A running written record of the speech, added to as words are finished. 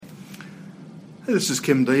Hey, this is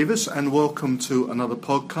Kim Davis, and welcome to another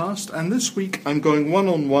podcast. And this week I'm going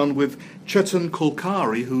one-on-one with Chetan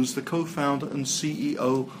Kulkarni, who's the co-founder and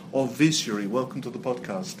CEO of Vizury. Welcome to the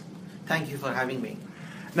podcast. Thank you for having me.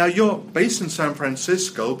 Now, you're based in San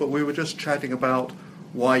Francisco, but we were just chatting about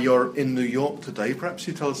why you're in New York today. Perhaps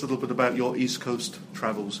you tell us a little bit about your East Coast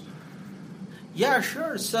travels. Yeah,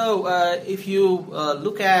 sure. So if you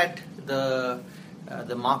look at the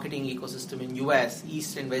marketing ecosystem in US,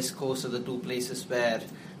 East and West Coast are the two places where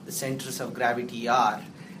the centers of gravity are.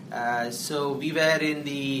 So we were in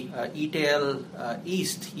the eTail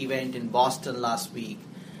East event in Boston last week.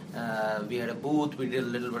 We had a booth, we did a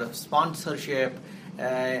little bit of sponsorship,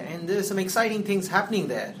 and there's some exciting things happening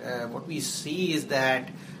there. What we see is that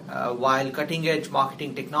while cutting-edge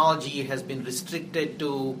marketing technology has been restricted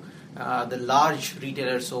to the large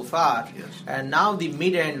retailers so far, yes, and now the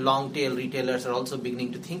mid and long tail retailers are also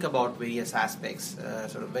beginning to think about various aspects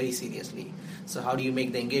sort of very seriously. So how do you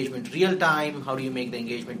make the engagement real time? How do you make the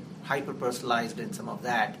engagement hyper personalized and some of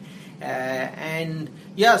that?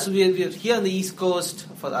 So we're here on the East Coast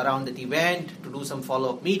for around that event to do some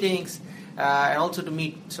follow-up meetings and also to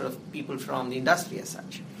meet sort of people from the industry as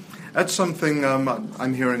such. That's something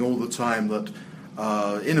I'm hearing all the time, that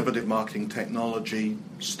innovative marketing technology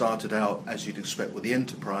started out, as you'd expect, with the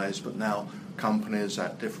enterprise, but now companies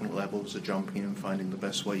at different levels are jumping in and finding the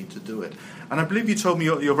best way to do it. And I believe you told me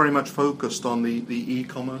you're very much focused on the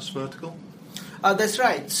e-commerce vertical? That's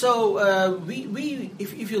right. So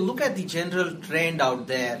if you look at the general trend out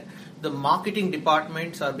there, the marketing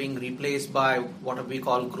departments are being replaced by what we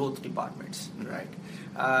call growth departments, right?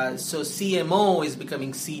 So CMO is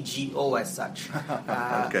becoming CGO as such.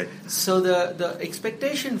 Okay. So the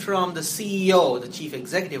expectation from the CEO, the Chief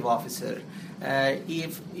Executive Officer,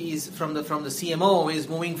 from the CMO is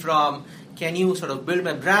moving from, can you sort of build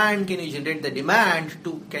my brand, can you generate the demand,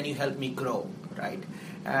 to can you help me grow, right?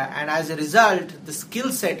 And as a result, the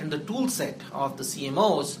skill set and the tool set of the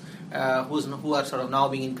CMOs, who are sort of now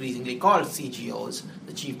being increasingly called CGOs,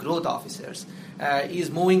 the Chief Growth Officers, is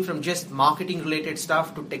moving from just marketing-related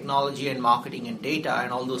stuff to technology and marketing and data,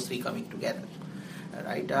 and all those three coming together.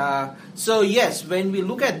 Right? So yes, when we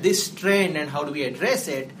look at this trend and how do we address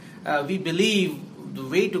it, we believe the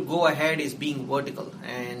way to go ahead is being vertical,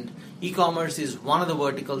 and e-commerce is one of the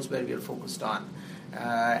verticals where we are focused on.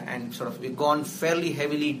 And sort of we've gone fairly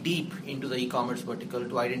heavily deep into the e-commerce vertical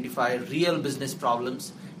to identify real business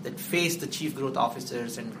problems that face the chief growth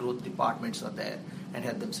officers and growth departments out there and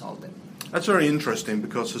help them solve them. That's very interesting,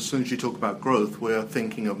 because as soon as you talk about growth, we're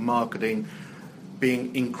thinking of marketing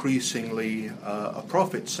being increasingly a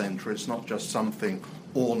profit center. It's not just something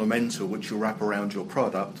ornamental which you wrap around your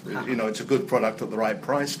product. You know, it's a good product at the right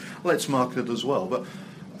price. Let's market it as well. But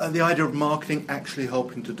the idea of marketing actually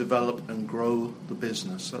helping to develop and grow the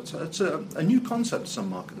business, that's a new concept to some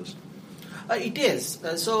marketers. It is.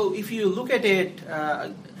 So if you look at it,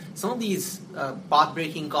 some of these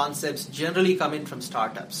path-breaking concepts generally come in from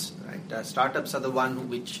startups. Right? Startups are the one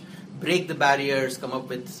which break the barriers, come up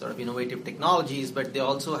with sort of innovative technologies, but they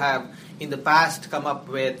also have, in the past, come up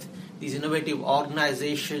with these innovative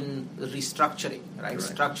organization restructuring, right?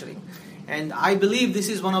 Structuring. And I believe this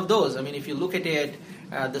is one of those. I mean, if you look at it,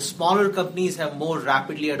 the smaller companies have more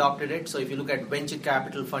rapidly adopted it. So if you look at venture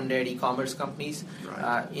capital funded e-commerce companies,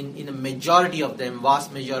 right, in a majority of them,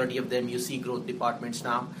 vast majority of them, you see growth departments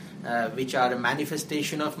now, which are a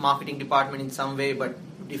manifestation of marketing department in some way, but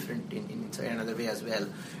different in another way as well.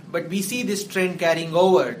 But we see this trend carrying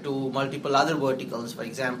over to multiple other verticals. For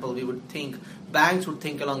example, we would think banks would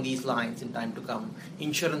think along these lines in time to come.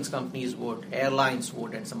 Insurance companies would, airlines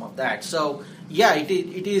would, and some of that. So, yeah, it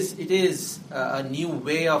is a new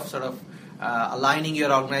way of sort of aligning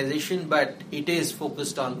your organization, but it is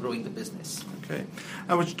focused on growing the business. Okay.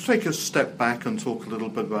 I would take a step back and talk a little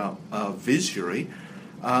bit about Vizury.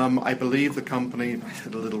 I believe the company, I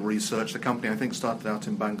did a little research, the company I think started out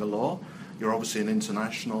in Bangalore. You're obviously an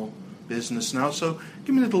international business now, so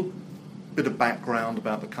give me a little bit of background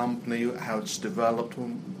about the company, how it's developed,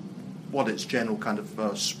 and what its general kind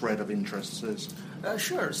of spread of interests is.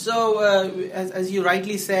 Sure. So, as you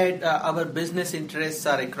rightly said, our business interests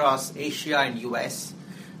are across Asia and US.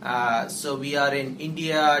 So we are in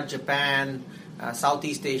India, Japan,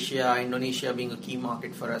 Southeast Asia, Indonesia being a key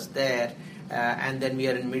market for us there, and then we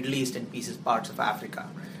are in Middle East and parts of Africa.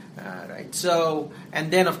 Right. So,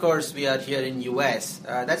 and then of course we are here in US.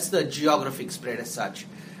 That's the geographic spread as such.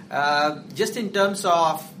 Just in terms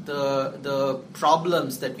of the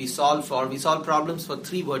problems that we solve problems for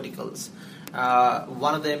three verticals.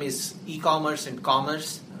 One of them is e-commerce and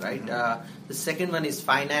commerce, right? The second one is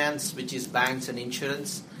finance, which is banks and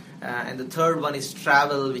insurance. and the third one is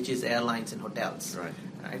travel, which is airlines and hotels.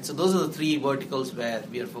 Right. So those are the three verticals where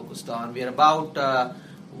we are focused on. We are about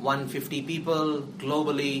 150 people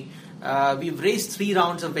globally. We've raised 3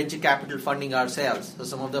 rounds of venture capital funding ourselves. So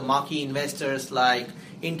some of the marquee investors like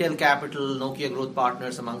Intel Capital, Nokia Growth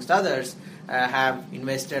Partners, amongst others, have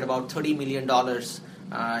invested about $30 million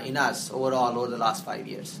in us overall over the last 5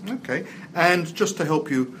 years. Okay. And just to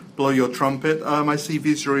help you blow your trumpet, I see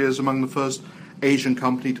Visory as among the first Asian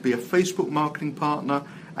company to be a Facebook marketing partner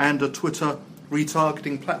and a Twitter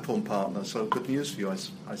retargeting platform partner. So good news for you,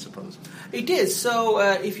 I suppose. It is. So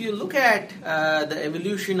if you look at the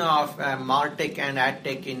evolution of MarTech and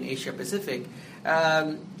AdTech in Asia Pacific,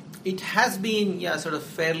 it has been sort of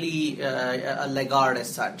fairly a laggard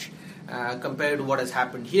as such compared to what has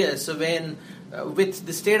happened here. So when with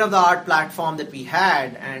the state-of-the-art platform that we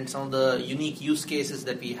had and some of the unique use cases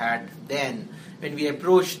that we had then, when we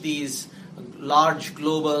approached these large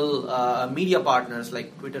global media partners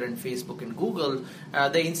like Twitter and Facebook and Google,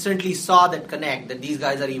 they instantly saw that connect, that these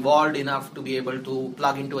guys are evolved enough to be able to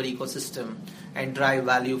plug into an ecosystem and drive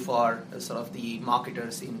value for sort of the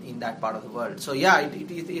marketers in that part of the world. So yeah,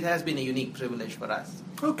 it has been a unique privilege for us.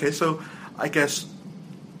 Okay, so I guess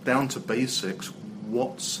down to basics,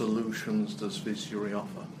 what solutions does Visory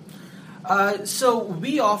offer? So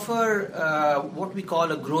we offer what we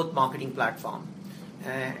call a growth marketing platform.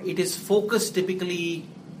 It is focused typically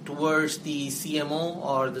towards the CMO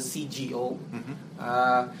or the CGO.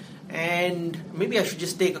 And maybe I should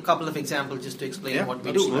just take a couple of examples just to explain what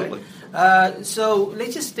we do. Right? So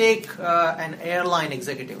let's just take an airline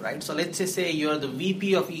executive, right? So let's just say you're the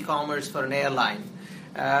VP of e-commerce for an airline.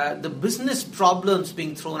 The business problems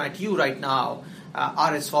being thrown at you right now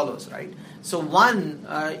are as follows, right? So one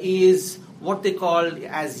is what they call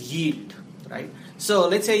as yield, right? So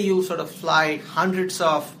let's say you sort of fly hundreds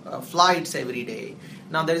of flights every day.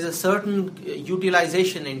 Now there is a certain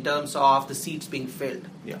utilization in terms of the seats being filled,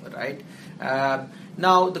 right?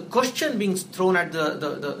 Now the question being thrown at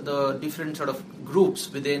the different sort of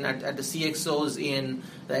groups within at the CXOs in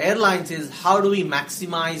the airlines is how do we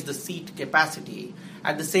maximize the seat capacity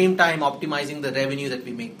at the same time optimizing the revenue that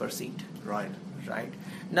we make per seat. Right.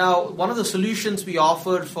 Now, one of the solutions we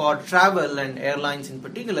offer for travel and airlines in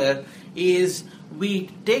particular is we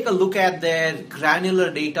take a look at their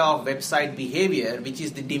granular data of website behavior, which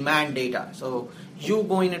is the demand data. So you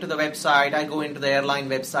going into the website, I go into the airline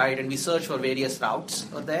website, and we search for various routes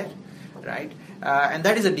there, right? And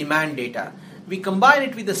that is the demand data. We combine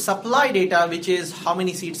it with the supply data, which is how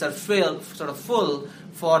many seats are full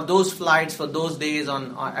for those flights for those days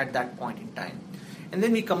at that point in time. And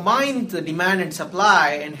then we combine the demand and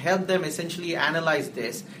supply and help them essentially analyze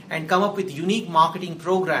this and come up with unique marketing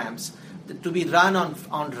programs to be run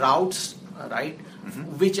on routes, right,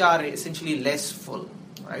 which are essentially less full,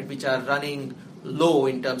 right, which are running low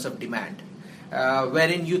in terms of demand,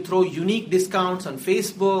 wherein you throw unique discounts on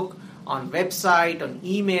Facebook, on website, on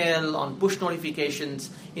email, on push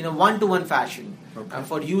notifications in a one-to-one fashion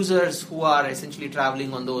for users who are essentially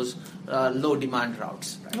traveling on those low-demand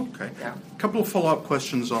routes. Right? Okay. Yeah. A couple of follow-up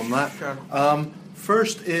questions on that. Sure.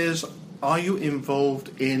 First is, are you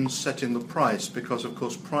involved in setting the price? Because, of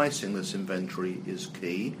course, pricing this inventory is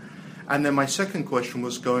key. And then my second question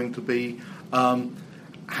was going to be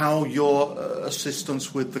how your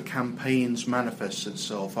assistance with the campaigns manifests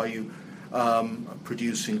itself. Are you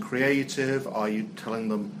producing creative? Are you telling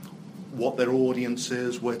them what their audience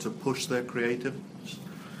is, where to push their creative?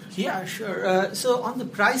 Yeah, sure. So on the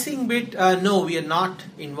pricing bit, no, we are not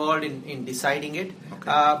involved in deciding it.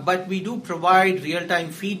 Okay. But we do provide real-time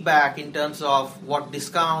feedback in terms of what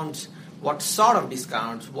discounts, what sort of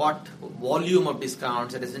discounts, what volume of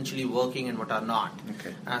discounts are essentially working and what are not.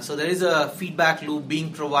 Okay. So there is a feedback loop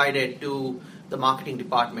being provided to the marketing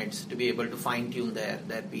departments to be able to fine-tune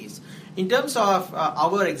their piece. In terms of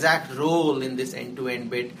our exact role in this end-to-end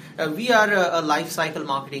bit, we are a life cycle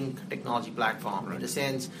marketing technology platform in the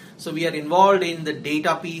sense. So we are involved in the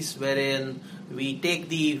data piece wherein we take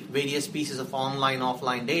the various pieces of online,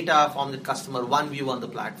 offline data from the customer one view on the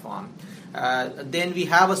platform. Then we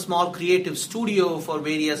have a small creative studio for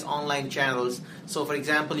various online channels. So, for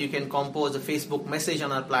example, you can compose a Facebook message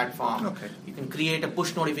on our platform. Okay. You can create a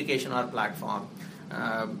push notification on our platform.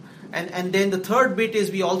 And then the third bit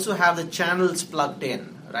is we also have the channels plugged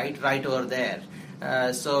in, right over there.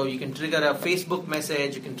 So you can trigger a Facebook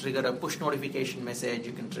message, you can trigger a push notification message,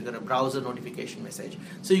 you can trigger a browser notification message.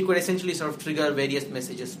 So you could essentially sort of trigger various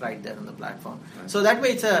messages right there on the platform. Right. So that way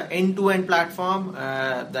it's an end-to-end platform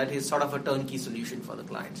that is sort of a turnkey solution for the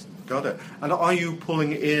clients. Got it. And are you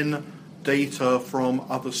pulling in data from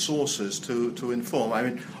other sources to inform? I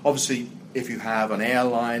mean, obviously if you have an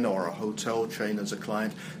airline or a hotel chain as a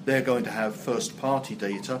client, they're going to have first-party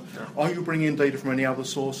data. Sure. Are you bringing in data from any other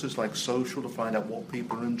sources like social to find out what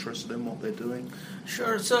people are interested in, what they're doing?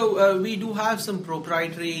 Sure. So we do have some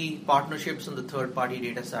proprietary partnerships on the third-party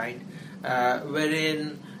data side,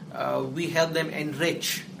 wherein we help them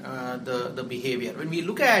enrich the behavior. When we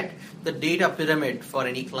look at the data pyramid for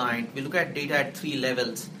any client, we look at data at 3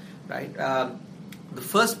 levels, right? The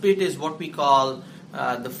first bit is what we call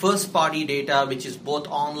the first-party data, which is both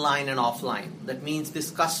online and offline. That means this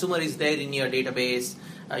customer is there in your database.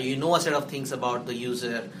 You know a set of things about the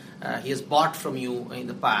user. He has bought from you in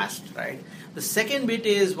the past, right? The second bit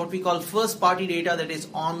is what we call first-party data that is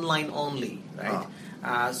online only,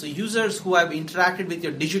 right? So users who have interacted with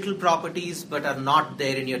your digital properties but are not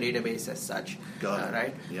there in your database as such,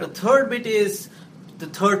 right? Yep. The third bit is the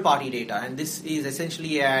third-party data, and this is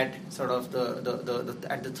essentially at sort of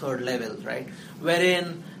at the third level, right?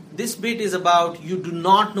 Wherein this bit is about you do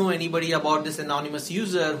not know anybody about this anonymous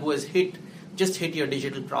user who has just hit your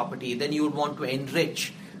digital property. Then you would want to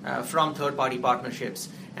enrich from third-party partnerships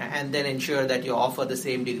and then ensure that you offer the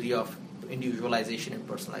same degree of individualization and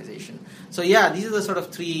personalization. So yeah, these are the sort of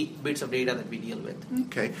 3 bits of data that we deal with.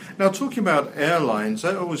 Okay. Now talking about airlines,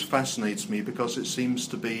 that always fascinates me because it seems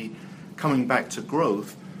to be coming back to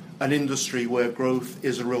growth, an industry where growth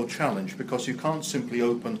is a real challenge because you can't simply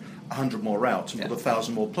open 100 more routes and put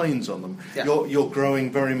 1,000 more planes on them. Yeah. You're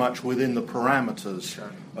growing very much within the parameters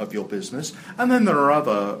of your business. And then there are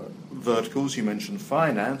other verticals, you mentioned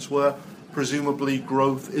finance, where presumably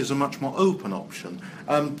growth is a much more open option.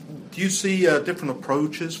 Do you see different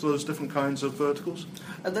approaches for those different kinds of verticals?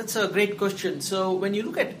 That's a great question. So when you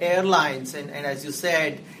look at airlines, and as you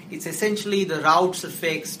said, it's essentially the routes are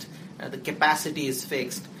fixed, the capacity is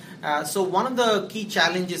fixed. So one of the key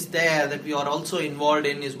challenges there that we are also involved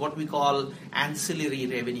in is what we call ancillary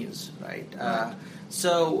revenues, right?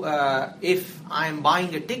 So if I'm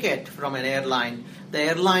buying a ticket from an airline, the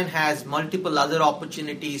airline has multiple other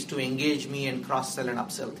opportunities to engage me and cross-sell and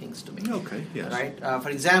upsell things to me. Okay, yes. Right? For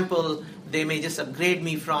example, they may just upgrade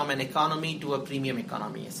me from an economy to a premium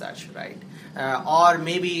economy as such, right? Or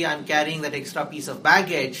maybe I'm carrying that extra piece of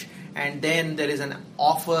baggage and then there is an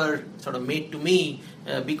offer sort of made to me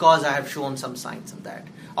because I have shown some signs of that.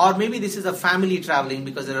 Or maybe this is a family traveling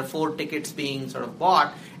because there are 4 tickets being sort of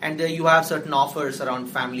bought and you have certain offers around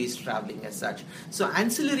families traveling as such. So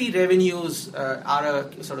ancillary revenues are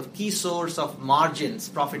a sort of key source of margins,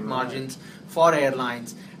 profit margins for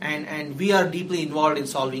airlines. And we are deeply involved in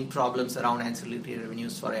solving problems around ancillary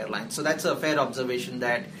revenues for airlines. So that's a fair observation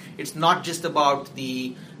that it's not just about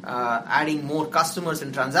the adding more customers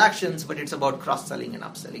and transactions, but it's about cross-selling and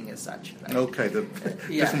upselling as such. Right? Okay,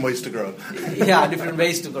 different ways to grow. Yeah, different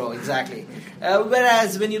ways to grow, exactly.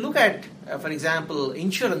 Whereas when you look at, for example,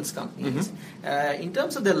 insurance companies, in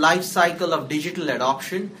terms of the life cycle of digital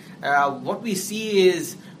adoption, what we see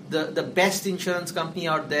is the best insurance company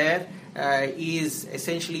out there is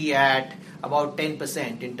essentially at about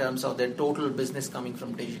 10% in terms of their total business coming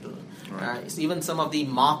from digital. Right. Even some of the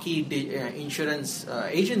marquee insurance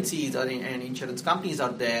agencies and insurance companies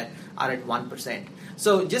out there are at 1%.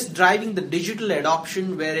 So just driving the digital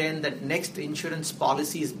adoption wherein that next insurance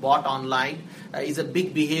policy is bought online is a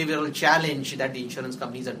big behavioral challenge that the insurance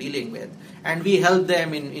companies are dealing with. And we help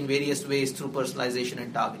them in various ways through personalization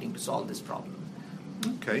and targeting to solve this problem.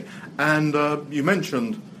 Okay. And you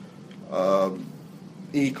mentioned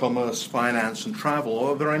e-commerce, finance, and travel.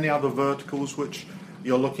 Are there any other verticals which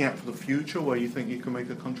you're looking at for the future where you think you can make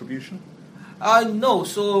a contribution? No.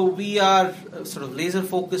 So we are sort of laser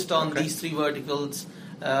focused on these 3 verticals.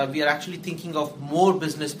 We are actually thinking of more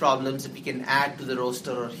business problems that we can add to the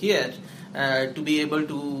roster or here to be able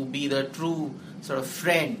to be the true sort of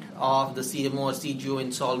friend of the CMO or CGO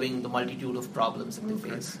in solving the multitude of problems that they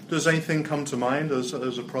face. Does anything come to mind as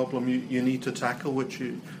a problem you need to tackle, which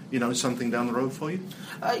you know is something down the road for you?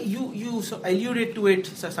 You alluded to it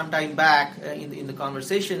some time back in the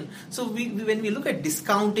conversation. So when we look at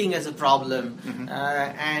discounting as a problem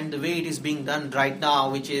and the way it is being done right now,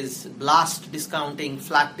 which is blast discounting,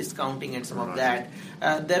 flat discounting, and some of that,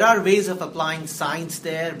 there are ways of applying science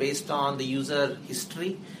there based on the user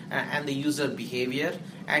history and the user behavior,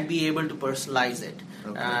 and be able to personalize it.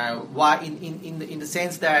 Why in the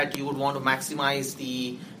sense that you would want to maximize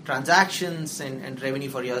the transactions and revenue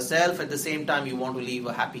for yourself. At the same time, you want to leave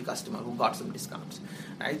a happy customer who got some discounts.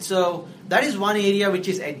 Right? So that is one area which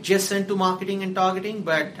is adjacent to marketing and targeting,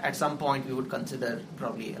 but at some point we would consider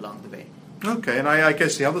probably along the way. Okay, and I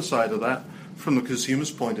guess the other side of that, from the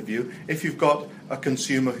consumer's point of view, if you've got a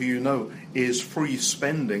consumer who you know is free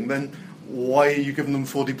spending, then why are you giving them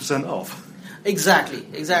 40% off?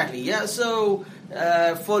 Exactly. Yeah. So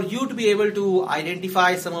for you to be able to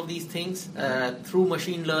identify some of these things through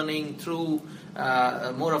machine learning, through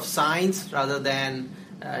more of science rather than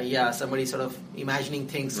somebody sort of imagining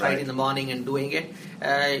things right in the morning and doing it,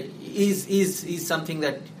 is something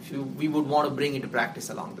that we would want to bring into practice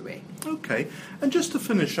along the way. Okay. And just to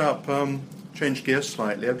finish up, change gears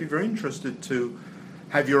slightly, I'd be very interested to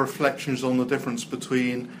have your reflections on the difference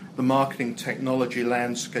between the marketing technology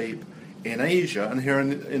landscape in Asia and here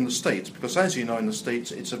in the States, because as you know, in the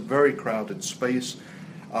States it's a very crowded space.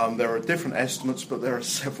 There are different estimates, but there are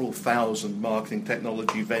several thousand marketing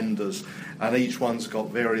technology vendors, and each one's got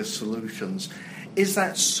various solutions. Is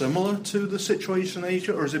that similar to the situation in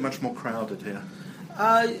Asia, or is it much more crowded here?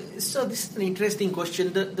 So this is an interesting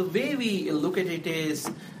question. The way we look at it is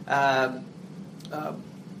the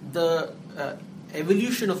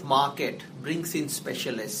evolution of market brings in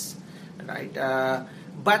specialists, right?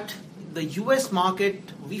 But the U.S. market,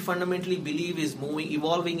 we fundamentally believe, is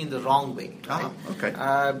evolving in the wrong way. Right? Okay.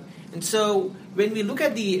 And so when we look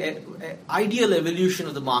at the ideal evolution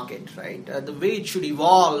of the market, right, the way it should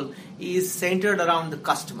evolve is centered around the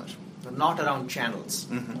customer, not around channels,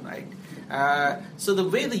 right? So the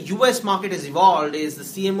way the U.S. market has evolved is the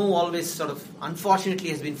CMO always sort of, unfortunately,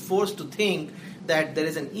 has been forced to think that there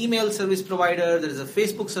is an email service provider, there is a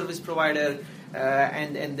Facebook service provider,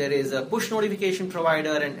 and there is a push notification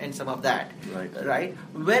provider and some of that, right?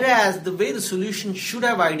 Whereas the way the solution should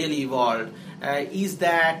have ideally evolved is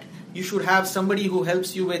that you should have somebody who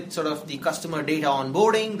helps you with sort of the customer data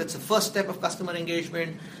onboarding. That's the first step of customer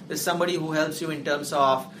engagement. There's somebody who helps you in terms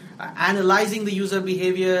of analyzing the user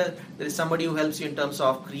behavior. There is somebody who helps you in terms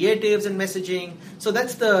of creatives and messaging. So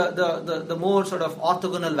that's the more sort of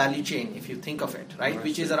orthogonal value chain, if you think of it, right?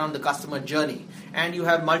 Which is around the customer journey. And you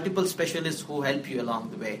have multiple specialists who help you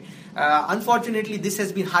along the way. Unfortunately, this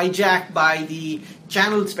has been hijacked by the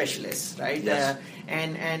channel specialists, right? Yes.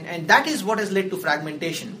 And that is what has led to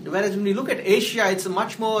fragmentation. Whereas when we look at Asia, it's a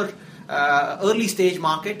much more early stage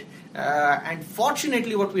market. And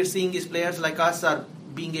fortunately, what we're seeing is players like us are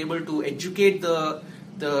being able to educate the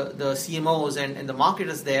CMOs and the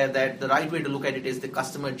marketers there that the right way to look at it is the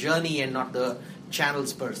customer journey and not the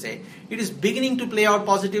channels per se. It is beginning to play out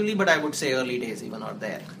positively, but I would say early days even are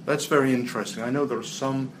there. That's very interesting. I know there are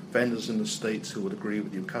some vendors in the States who would agree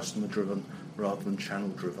with you, customer-driven rather than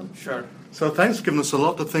channel-driven. Sure. So thanks for giving us a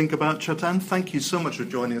lot to think about, Chetan. Thank you so much for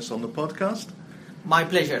joining us on the podcast. My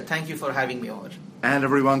pleasure. Thank you for having me over. And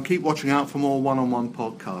everyone, keep watching out for more one-on-one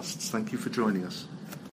podcasts. Thank you for joining us.